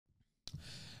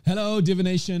Hello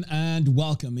Divination and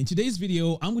welcome. In today's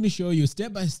video, I'm going to show you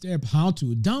step by step how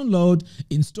to download,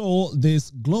 install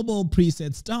this global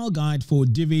preset style guide for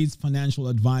Divi's financial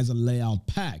advisor layout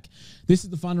pack. This is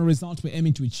the final result we're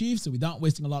aiming to achieve. So without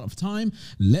wasting a lot of time,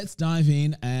 let's dive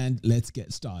in and let's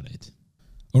get started.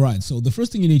 All right, so the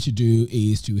first thing you need to do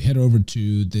is to head over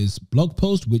to this blog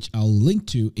post, which I'll link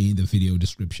to in the video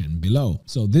description below.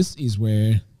 So this is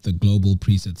where the global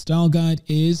preset style guide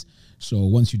is. So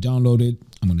once you download it,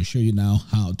 I'm going to show you now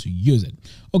how to use it.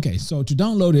 Okay, so to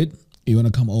download it, you want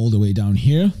to come all the way down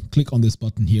here, click on this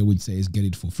button here, which says get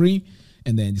it for free.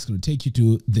 And then it's going to take you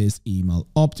to this email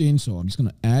opt-in. So I'm just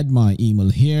going to add my email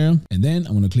here, and then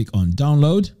I'm going to click on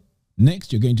download.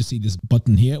 Next, you're going to see this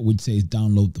button here, which says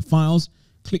download the files.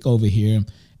 Click over here.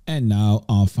 And now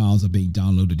our files are being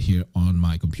downloaded here on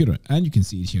my computer, and you can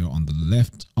see it here on the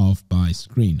left of my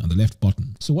screen, on the left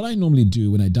button. So what I normally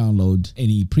do when I download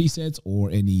any presets or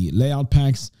any layout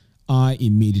packs, I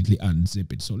immediately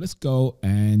unzip it. So let's go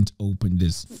and open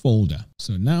this folder.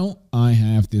 So now I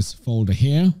have this folder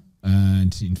here,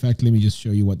 and in fact, let me just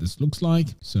show you what this looks like.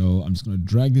 So I'm just going to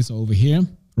drag this over here.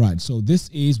 Right, so this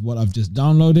is what I've just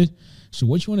downloaded. So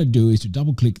what you want to do is to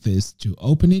double click this to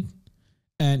open it.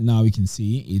 And now you can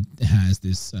see it has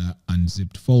this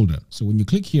unzipped folder. So when you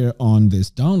click here on this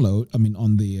download,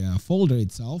 on the folder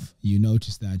itself, you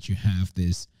notice that you have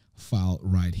this file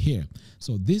right here.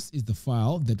 So this is the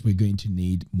file that we're going to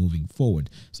need moving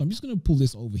forward. So I'm just going to pull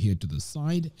this over here to the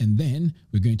side, and then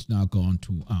we're going to now go on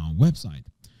to our website.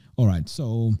 All right,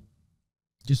 so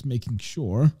just making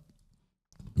sure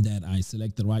that I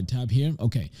select the right tab here.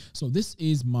 Okay, so this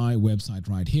is my website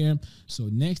right here. So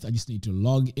next I just need to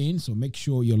log in. So make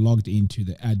sure you're logged into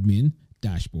the admin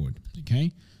dashboard.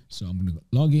 Okay, so I'm going to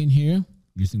log in here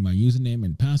using my username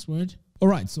and password. All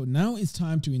right, so now it's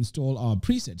time to install our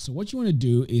preset. So what you want to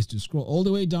do is to scroll all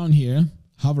the way down here,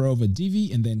 hover over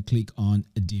Divi, and then click on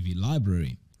a Divi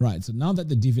library. Right, so now that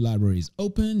the Divi library is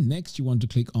open, next you want to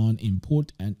click on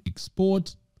import and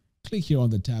export. Click here on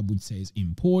the tab which says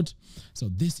import. So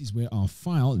this is where our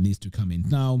file needs to come in.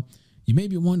 Now, you may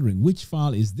be wondering, which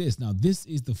file is this? Now, this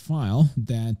is the file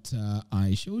that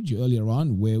I showed you earlier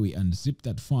on, where we unzipped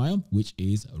that file, which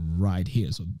is right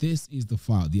here. So this is the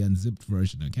file, the unzipped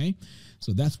version, okay?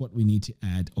 So that's what we need to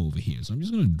add over here. So I'm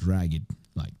just going to drag it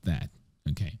like that.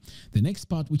 Okay, the next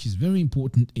part, which is very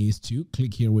important, is to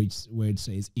click here where it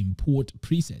says import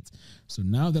presets. So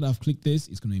now that I've clicked this,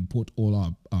 it's going to import all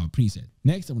our presets.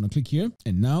 Next, I'm going to click here,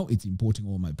 and now it's importing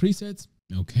all my presets.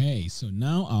 Okay, so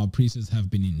now our presets have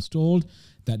been installed.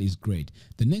 That is great.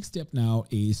 The next step now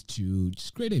is to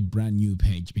just create a brand new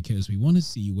page, because we want to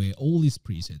see where all these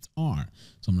presets are.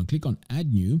 So I'm going to click on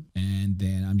add new, and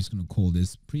then I'm just going to call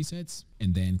this presets,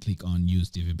 and then click on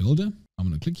use Divi builder. I'm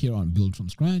going to click here on build from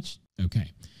scratch.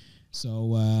 Okay,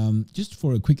 so just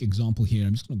for a quick example here,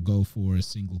 I'm just going to go for a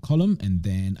single column, and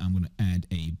then I'm going to add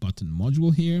a button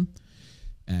module here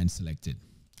and select it.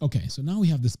 Okay, so now we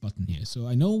have this button here. So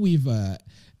I know we've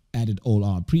added all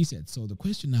our presets. So the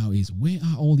question now is, where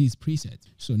are all these presets?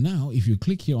 So now if you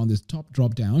click here on this top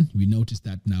drop down, we notice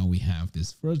that now we have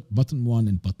this first button 1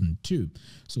 and button 2.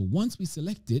 So once we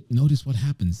select it, notice what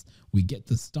happens. We get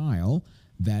the style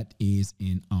that is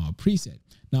in our preset.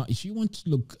 Now, if you want to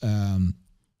look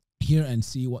here and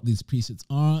see what these presets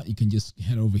are, you can just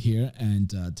head over here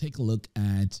and take a look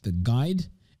at the guide.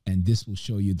 And this will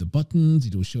show you the buttons.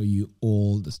 It will show you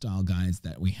all the style guides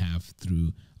that we have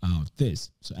throughout this.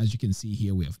 So as you can see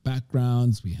here, we have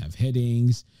backgrounds, we have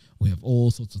headings, we have all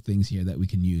sorts of things here that we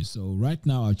can use. So right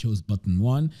now I chose button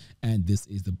 1, and this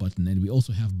is the button. And we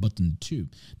also have button 2.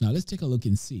 Now let's take a look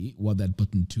and see what that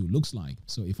button 2 looks like.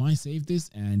 So if I save this,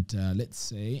 and let's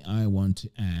say I want to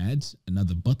add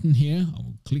another button here, I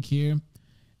will click here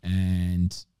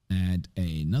and add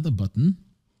another button.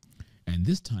 And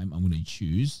this time I'm going to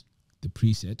choose the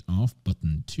preset of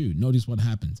button 2. Notice what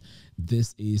happens.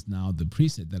 This is now the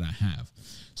preset that I have.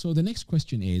 So the next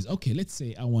question is, okay, let's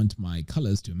say I want my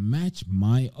colors to match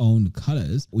my own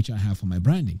colors, which I have for my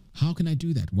branding. How can I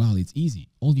do that? Well, it's easy.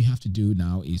 All you have to do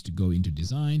now is to go into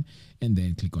design and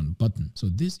then click on button. So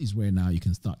this is where now you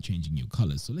can start changing your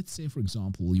colors. So let's say, for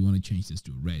example, you want to change this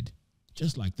to red.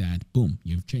 Just like that, boom,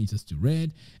 you've changed this to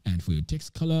red. And for your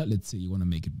text color, let's say you want to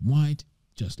make it white.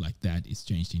 Just like that, it's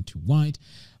changed into white.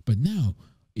 But now,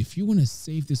 if you want to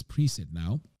save this preset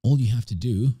now, all you have to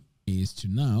do is to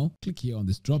now click here on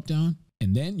this drop down,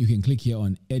 and then you can click here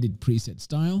on edit preset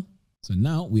style. So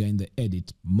now we are in the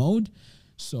edit mode.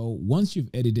 So once you've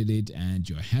edited it and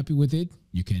you're happy with it,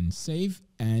 you can save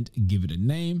and give it a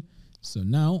name. So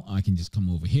now I can just come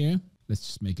over here. Let's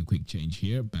just make a quick change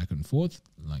here, back and forth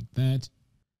like that.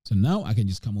 So now I can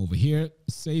just come over here,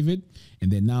 save it,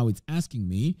 and then now it's asking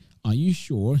me, are you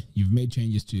sure you've made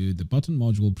changes to the button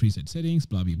module preset settings,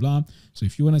 blah, blah, blah. So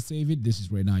if you want to save it, this is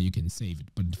where now you can save it.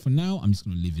 But for now, I'm just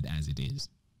going to leave it as it is.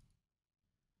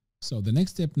 So the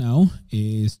next step now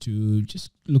is to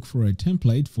just look for a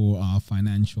template for our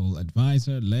financial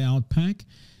advisor layout pack.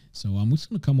 So I'm just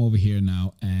going to come over here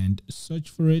now and search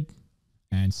for it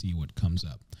and see what comes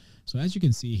up. So as you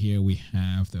can see here, we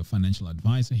have the financial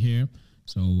advisor here.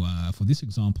 So for this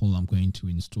example, I'm going to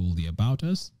install the About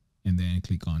Us and then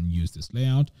click on Use this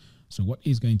layout. So what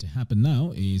is going to happen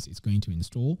now is it's going to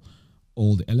install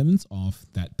all the elements of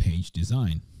that page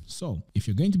design. So if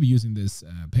you're going to be using this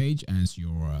page as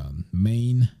your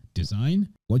main design,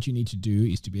 what you need to do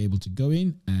is to be able to go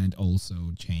in and also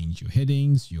change your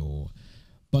headings, your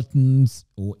buttons,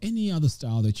 or any other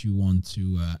style that you want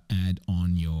to add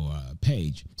on your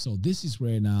page. So this is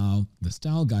where now the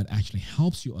style guide actually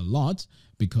helps you a lot,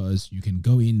 because you can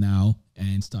go in now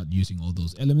and start using all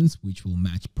those elements which will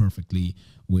match perfectly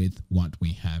with what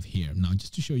we have here. Now,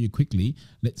 just to show you quickly,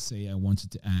 let's say I wanted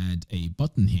to add a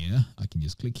button here. I can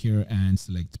just click here and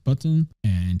select button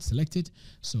and select it.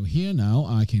 So here now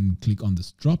I can click on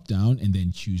this drop down and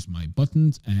then choose my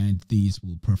buttons, and these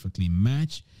will perfectly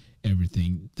match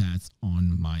everything that's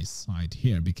on my side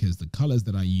here, because the colors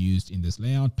that I used in this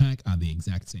layout pack are the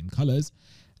exact same colors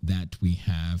that we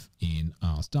have in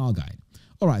our style guide.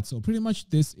 All right, so pretty much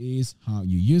this is how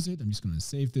you use it. I'm just going to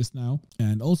save this now.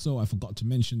 And also I forgot to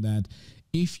mention that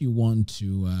if you want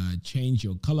to change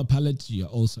your color palette, you're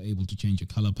also able to change your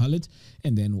color palette.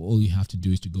 And then all you have to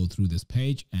do is to go through this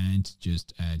page and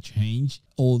just change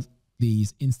all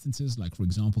these instances. Like for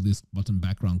example, this button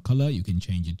background color, you can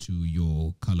change it to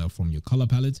your color from your color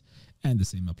palette, and the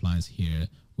same applies here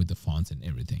with the fonts and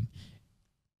everything.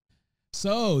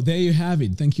 So there you have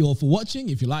it. Thank you all for watching.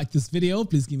 If you like this video,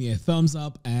 please give me a thumbs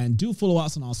up and do follow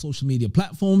us on our social media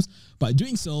platforms. By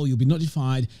doing so, you'll be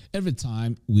notified every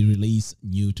time we release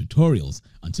new tutorials.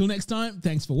 Until next time,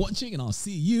 thanks for watching, and I'll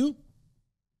see you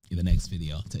in the next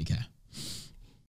video. Take care.